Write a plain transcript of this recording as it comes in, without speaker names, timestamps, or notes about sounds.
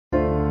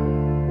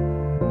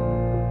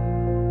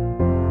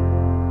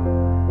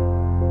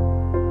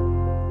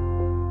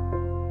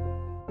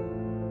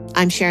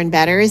I'm Sharon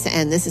Betters,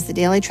 and this is the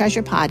Daily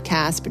Treasure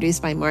Podcast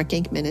produced by Mark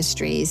Inc.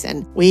 Ministries.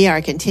 And we are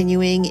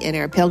continuing in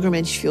our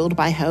pilgrimage fueled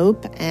by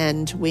hope,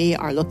 and we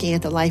are looking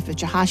at the life of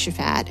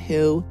Jehoshaphat,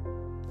 who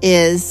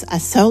is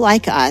so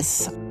like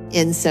us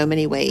in so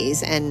many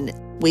ways. And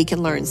we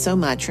can learn so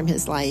much from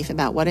his life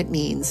about what it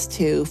means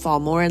to fall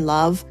more in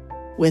love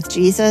with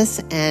Jesus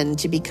and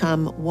to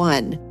become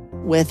one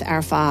with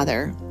our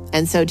Father.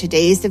 And so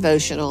today's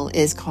devotional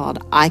is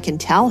called, I Can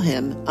Tell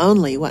Him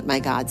Only What My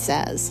God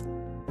Says.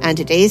 And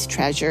today's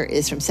treasure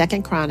is from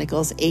 2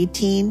 Chronicles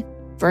 18,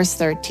 verse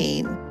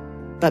 13.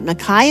 But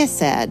Micaiah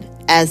said,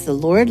 As the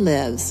Lord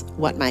lives,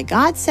 what my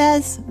God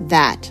says,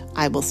 that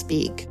I will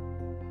speak.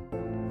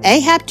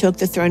 Ahab took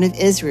the throne of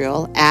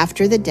Israel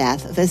after the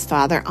death of his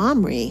father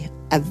Omri,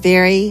 a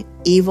very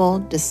evil,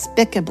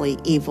 despicably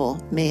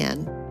evil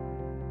man.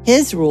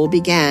 His rule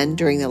began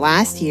during the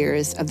last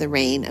years of the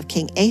reign of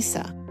King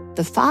Asa,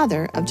 the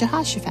father of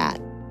Jehoshaphat.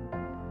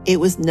 It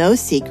was no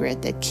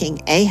secret that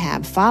King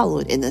Ahab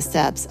followed in the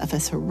steps of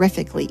his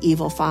horrifically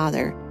evil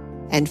father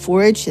and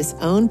forged his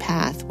own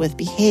path with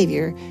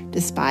behavior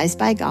despised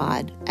by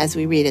God, as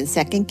we read in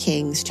 2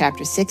 Kings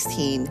chapter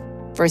 16,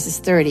 verses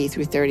 30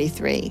 through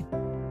 33.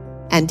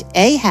 And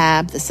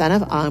Ahab, the son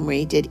of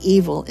Omri, did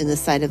evil in the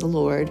sight of the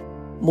Lord,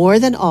 more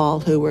than all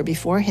who were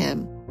before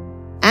him.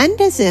 And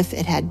as if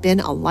it had been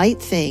a light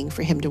thing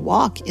for him to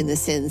walk in the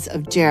sins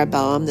of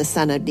Jeroboam, the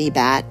son of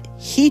Nebat,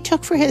 he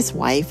took for his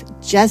wife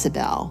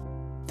Jezebel,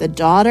 the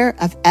daughter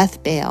of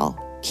Ethbaal,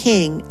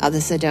 king of the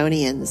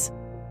Sidonians,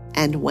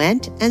 and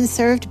went and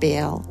served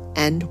Baal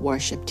and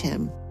worshipped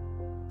him.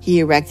 He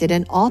erected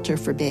an altar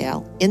for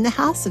Baal in the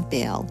house of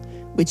Baal,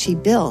 which he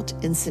built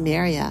in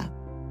Samaria.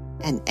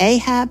 And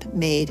Ahab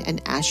made an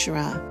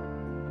Asherah.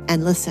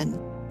 And listen,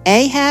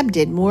 Ahab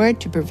did more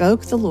to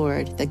provoke the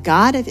Lord, the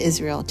God of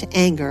Israel, to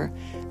anger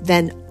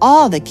than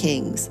all the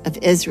kings of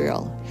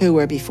Israel who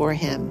were before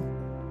him.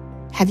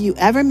 Have you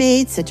ever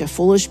made such a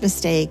foolish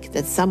mistake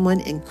that someone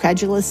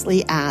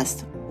incredulously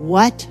asked,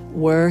 What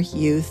were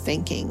you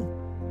thinking?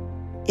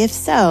 If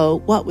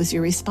so, what was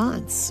your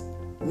response?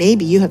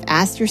 Maybe you have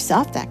asked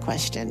yourself that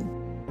question.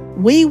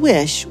 We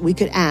wish we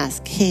could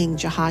ask King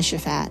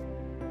Jehoshaphat,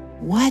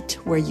 What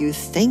were you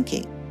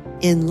thinking?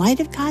 In light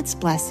of God's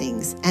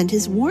blessings and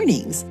his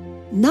warnings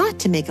not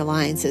to make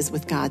alliances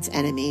with God's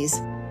enemies,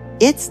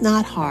 it's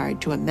not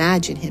hard to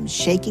imagine him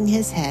shaking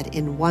his head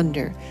in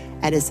wonder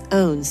at his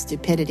own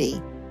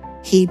stupidity.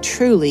 He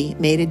truly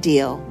made a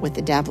deal with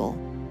the devil.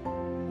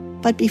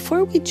 But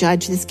before we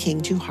judge this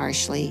king too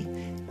harshly,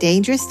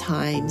 dangerous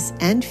times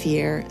and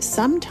fear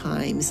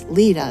sometimes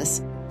lead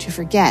us to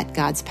forget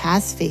God's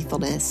past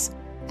faithfulness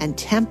and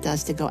tempt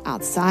us to go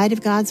outside of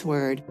God's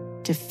word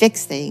to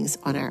fix things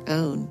on our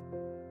own.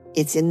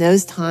 It's in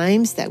those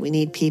times that we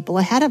need people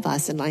ahead of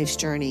us in life's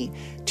journey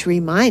to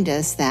remind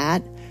us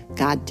that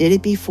God did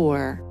it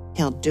before,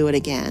 he'll do it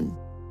again.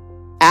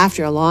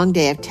 After a long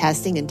day of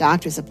testing and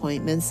doctor's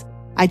appointments,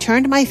 I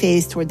turned my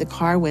face toward the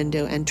car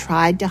window and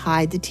tried to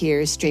hide the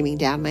tears streaming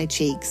down my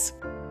cheeks.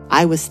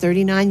 I was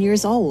 39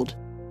 years old,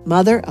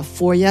 mother of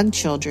 4 young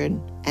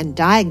children, and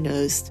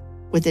diagnosed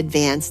with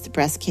advanced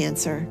breast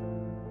cancer.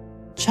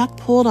 Chuck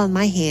pulled on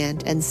my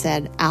hand and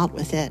said, Out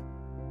with it.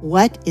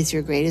 What is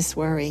your greatest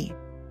worry?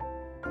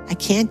 I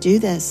can't do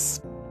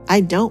this. I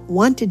don't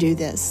want to do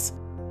this.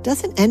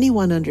 Doesn't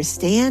anyone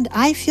understand?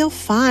 I feel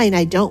fine.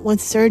 I don't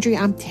want surgery.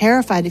 I'm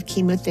terrified of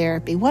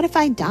chemotherapy. What if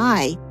I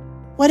die?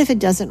 What if it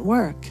doesn't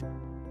work?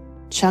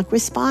 Chuck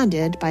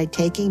responded by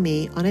taking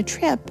me on a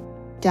trip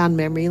down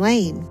memory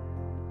lane.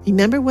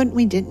 Remember when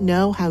we didn't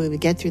know how we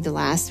would get through the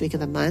last week of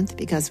the month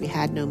because we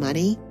had no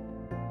money?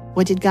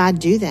 What did God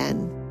do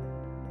then?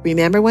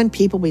 Remember when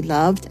people we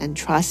loved and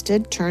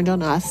trusted turned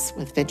on us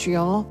with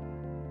vitriol?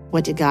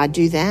 What did God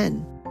do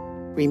then?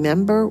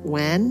 Remember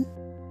when?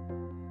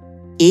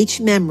 Each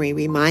memory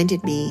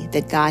reminded me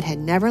that God had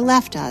never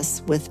left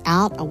us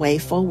without a way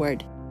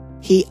forward.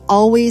 He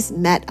always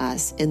met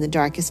us in the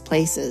darkest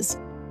places.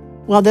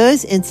 While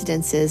those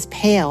incidences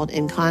paled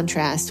in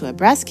contrast to a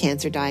breast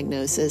cancer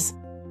diagnosis,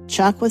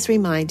 Chuck was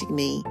reminding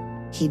me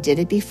he did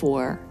it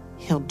before,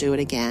 he'll do it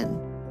again.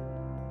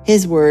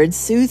 His words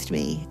soothed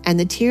me, and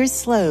the tears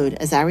slowed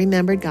as I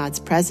remembered God's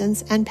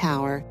presence and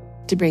power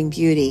to bring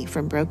beauty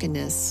from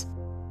brokenness.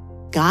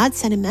 God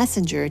sent a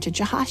messenger to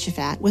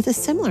Jehoshaphat with a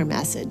similar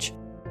message,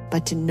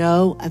 but to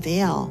no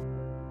avail.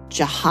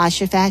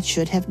 Jehoshaphat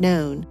should have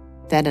known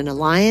that an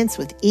alliance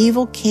with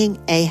evil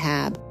King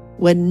Ahab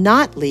would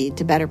not lead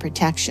to better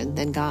protection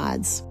than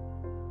God's.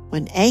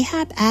 When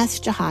Ahab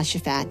asked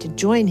Jehoshaphat to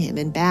join him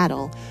in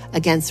battle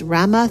against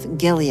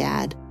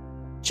Ramoth-Gilead,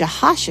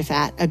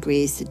 Jehoshaphat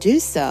agrees to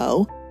do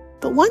so,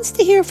 but wants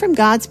to hear from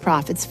God's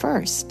prophets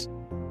first.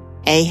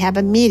 Ahab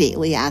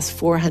immediately asked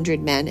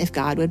 400 men if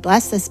God would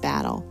bless this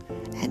battle,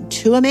 and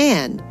to a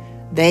man,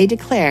 they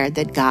declared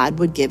that God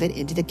would give it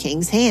into the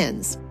king's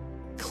hands.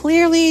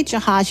 Clearly,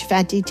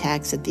 Jehoshaphat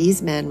detects that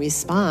these men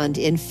respond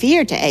in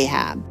fear to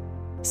Ahab,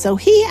 so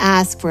he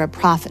asks for a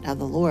prophet of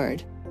the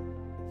Lord.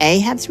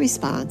 Ahab's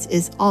response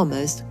is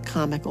almost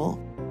comical.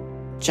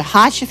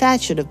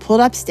 Jehoshaphat should have pulled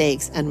up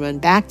stakes and run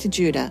back to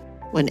Judah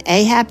when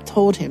Ahab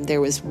told him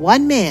there was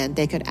one man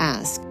they could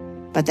ask,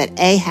 but that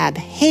Ahab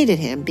hated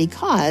him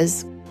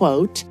because,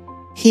 quote,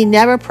 he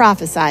never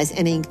prophesies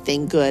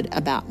anything good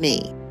about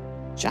me.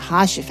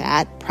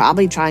 Jehoshaphat,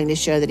 probably trying to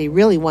show that he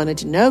really wanted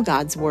to know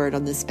God's word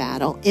on this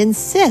battle,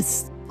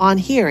 insists on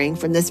hearing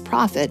from this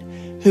prophet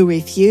who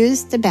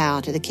refused to bow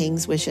to the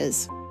king's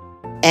wishes.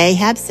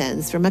 Ahab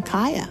sends for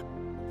Micaiah,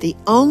 the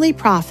only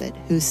prophet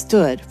who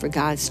stood for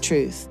God's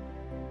truth.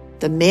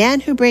 The man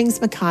who brings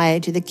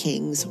Micaiah to the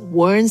kings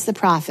warns the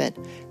prophet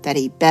that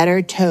he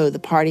better toe the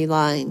party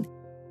line,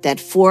 that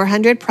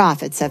 400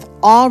 prophets have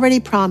already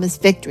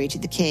promised victory to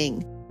the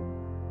king.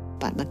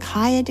 But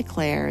Micaiah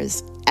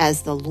declares,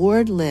 as the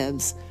Lord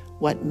lives,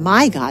 what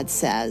my God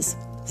says,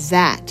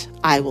 that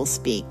I will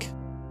speak.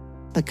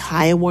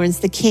 Micaiah warns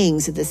the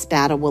kings that this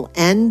battle will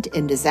end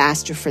in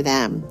disaster for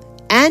them,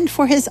 and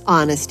for his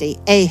honesty,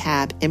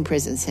 Ahab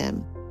imprisons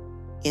him.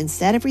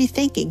 Instead of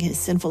rethinking his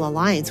sinful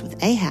alliance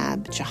with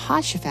Ahab,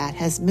 Jehoshaphat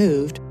has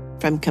moved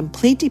from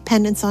complete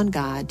dependence on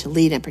God to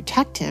lead and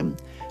protect him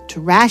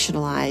to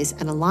rationalize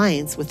an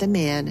alliance with a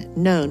man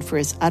known for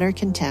his utter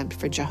contempt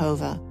for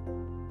Jehovah.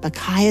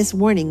 Micaiah's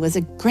warning was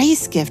a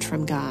grace gift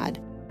from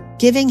God,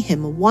 giving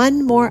him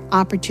one more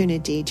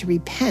opportunity to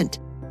repent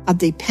of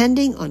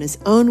depending on his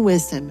own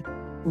wisdom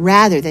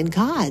rather than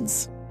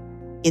God's.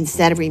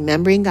 Instead of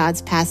remembering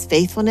God's past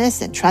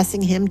faithfulness and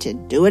trusting him to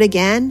do it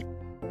again,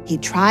 he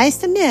tries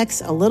to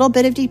mix a little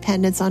bit of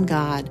dependence on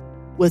God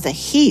with a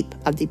heap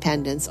of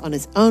dependence on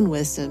his own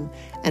wisdom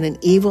and an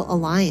evil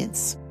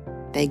alliance.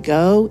 They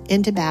go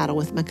into battle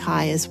with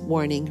Micaiah's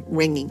warning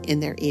ringing in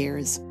their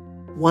ears.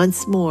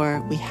 Once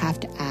more, we have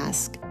to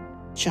ask,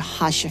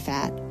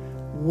 Jehoshaphat,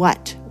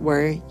 what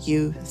were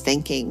you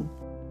thinking?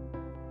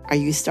 Are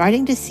you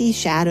starting to see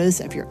shadows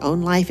of your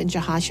own life in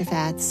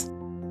Jehoshaphat's?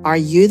 Are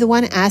you the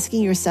one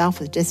asking yourself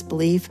with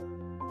disbelief,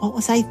 what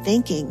was I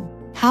thinking?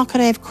 How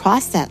could I have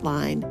crossed that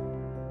line?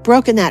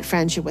 Broken that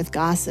friendship with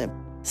gossip,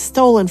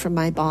 stolen from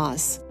my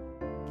boss,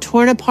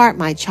 torn apart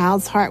my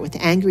child's heart with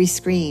angry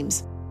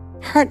screams,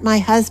 hurt my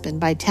husband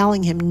by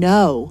telling him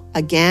no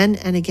again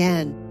and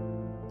again,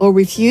 or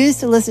refused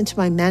to listen to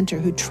my mentor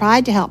who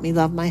tried to help me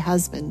love my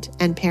husband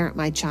and parent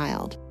my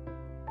child.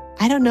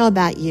 I don't know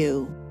about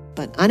you,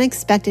 but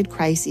unexpected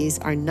crises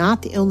are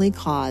not the only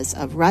cause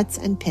of ruts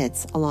and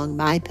pits along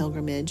my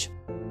pilgrimage.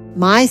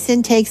 My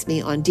sin takes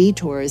me on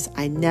detours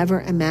I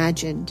never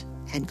imagined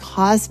and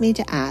caused me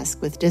to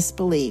ask with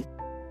disbelief,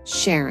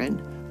 Sharon,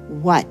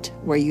 what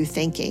were you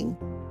thinking?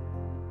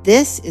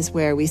 This is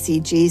where we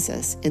see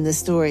Jesus in the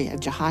story of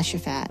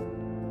Jehoshaphat.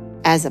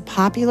 As a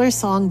popular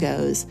song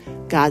goes,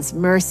 God's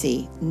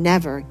mercy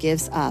never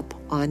gives up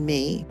on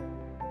me.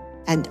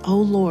 And, O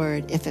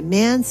Lord, if a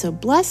man so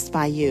blessed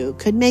by you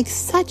could make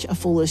such a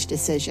foolish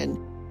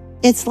decision,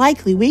 it's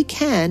likely we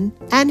can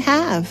and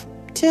have,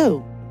 too.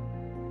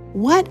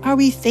 What are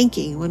we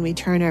thinking when we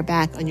turn our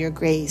back on your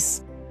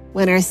grace,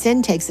 when our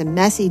sin takes a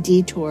messy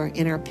detour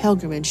in our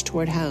pilgrimage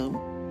toward home?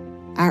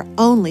 Our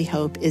only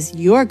hope is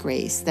your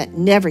grace that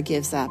never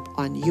gives up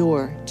on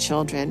your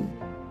children.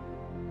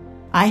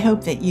 I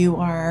hope that you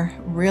are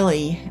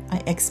really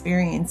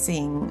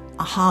experiencing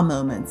aha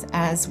moments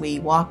as we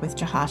walk with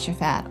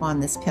Jehoshaphat on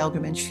this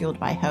pilgrimage fueled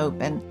by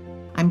hope. And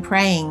I'm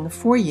praying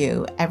for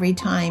you every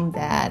time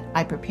that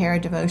I prepare a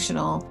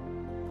devotional,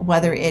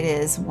 whether it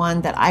is one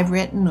that I've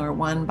written or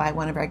one by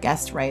one of our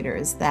guest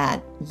writers,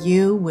 that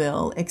you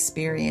will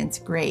experience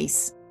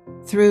grace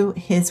through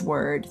His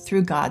Word,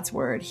 through God's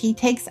Word. He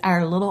takes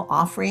our little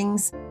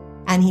offerings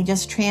and He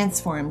just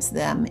transforms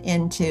them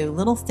into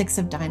little sticks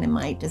of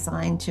dynamite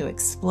designed to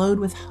explode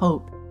with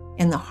hope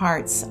in the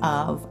hearts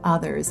of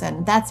others.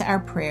 And that's our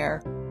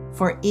prayer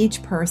for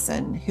each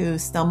person who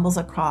stumbles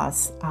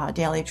across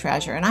Daily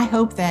Treasure. And I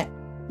hope that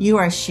you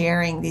are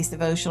sharing these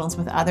devotionals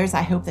with others.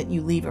 I hope that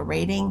you leave a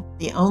rating.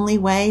 The only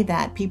way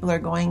that people are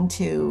going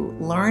to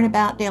learn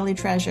about Daily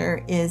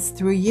Treasure is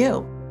through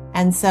you.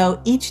 And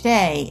so each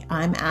day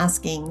I'm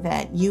asking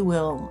that you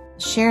will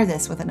share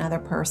this with another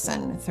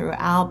person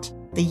throughout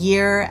the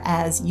year.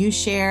 As you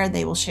share,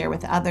 they will share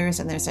with others,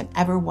 and there's an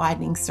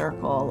ever-widening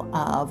circle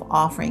of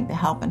offering the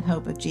help and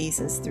hope of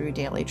Jesus through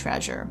Daily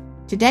Treasure.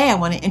 Today, I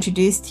want to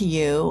introduce to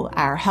you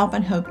our Help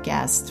and Hope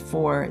guests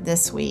for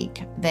this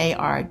week. They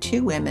are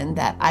two women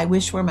that I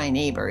wish were my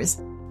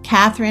neighbors,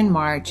 Catherine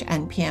March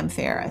and Pam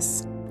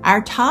Ferris.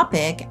 Our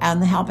topic on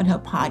the Help and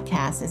Hope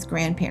podcast is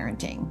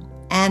grandparenting,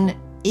 and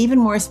even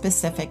more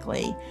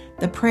specifically,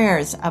 the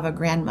prayers of a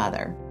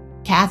grandmother.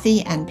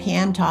 Kathy and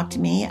Pam talked to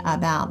me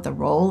about the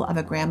role of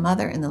a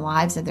grandmother in the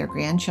lives of their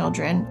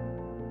grandchildren,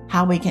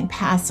 how we can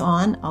pass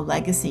on a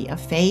legacy of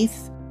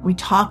faith. We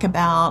talk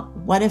about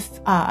what if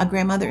a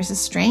grandmother is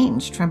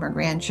estranged from her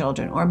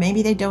grandchildren, or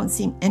maybe they don't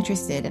seem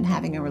interested in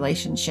having a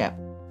relationship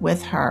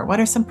with her. What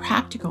are some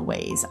practical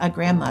ways a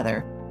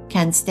grandmother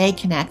can stay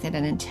connected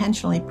and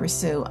intentionally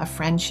pursue a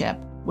friendship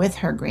with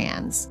her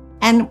grands?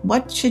 And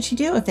what should she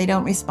do if they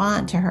don't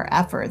respond to her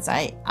efforts?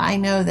 I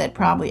know that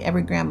probably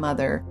every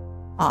grandmother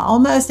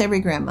Almost every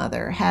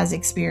grandmother has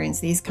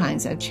experienced these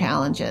kinds of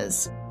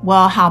challenges.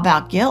 Well, how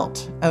about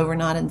guilt over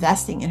not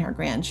investing in her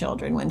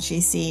grandchildren when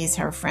she sees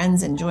her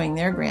friends enjoying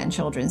their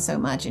grandchildren so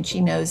much and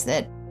she knows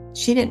that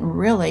she didn't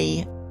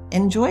really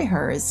enjoy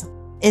hers?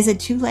 Is it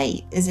too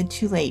late? Is it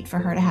too late for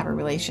her to have a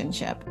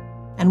relationship?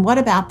 And what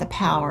about the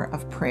power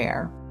of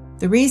prayer?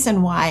 The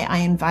reason why I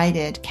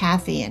invited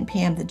Kathy and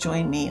Pam to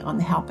join me on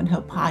the Help and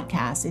Hope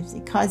podcast is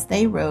because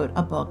they wrote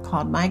a book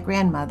called My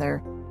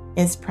Grandmother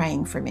is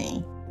Praying for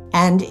Me.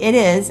 And it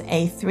is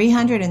a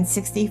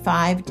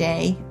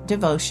 365-day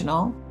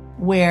devotional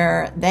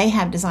where they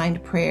have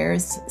designed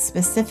prayers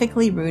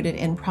specifically rooted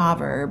in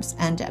Proverbs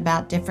and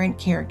about different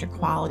character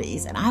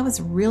qualities. And I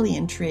was really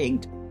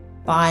intrigued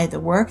by the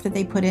work that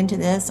they put into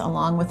this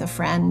along with a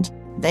friend.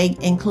 They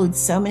include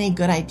so many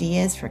good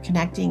ideas for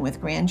connecting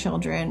with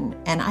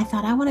grandchildren. And I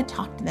thought I want to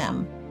talk to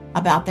them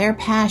about their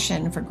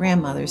passion for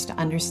grandmothers to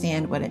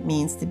understand what it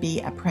means to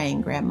be a praying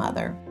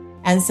grandmother.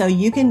 And so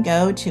you can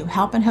go to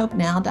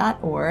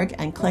helpandhopenow.org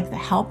and click the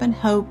Help and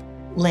Hope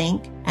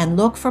link and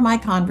look for my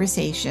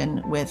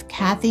conversation with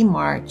Kathy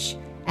March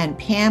and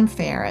Pam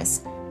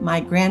Ferris. My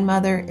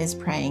Grandmother is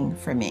Praying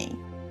for Me.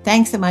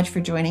 Thanks so much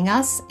for joining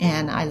us,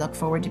 and I look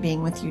forward to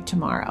being with you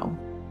tomorrow.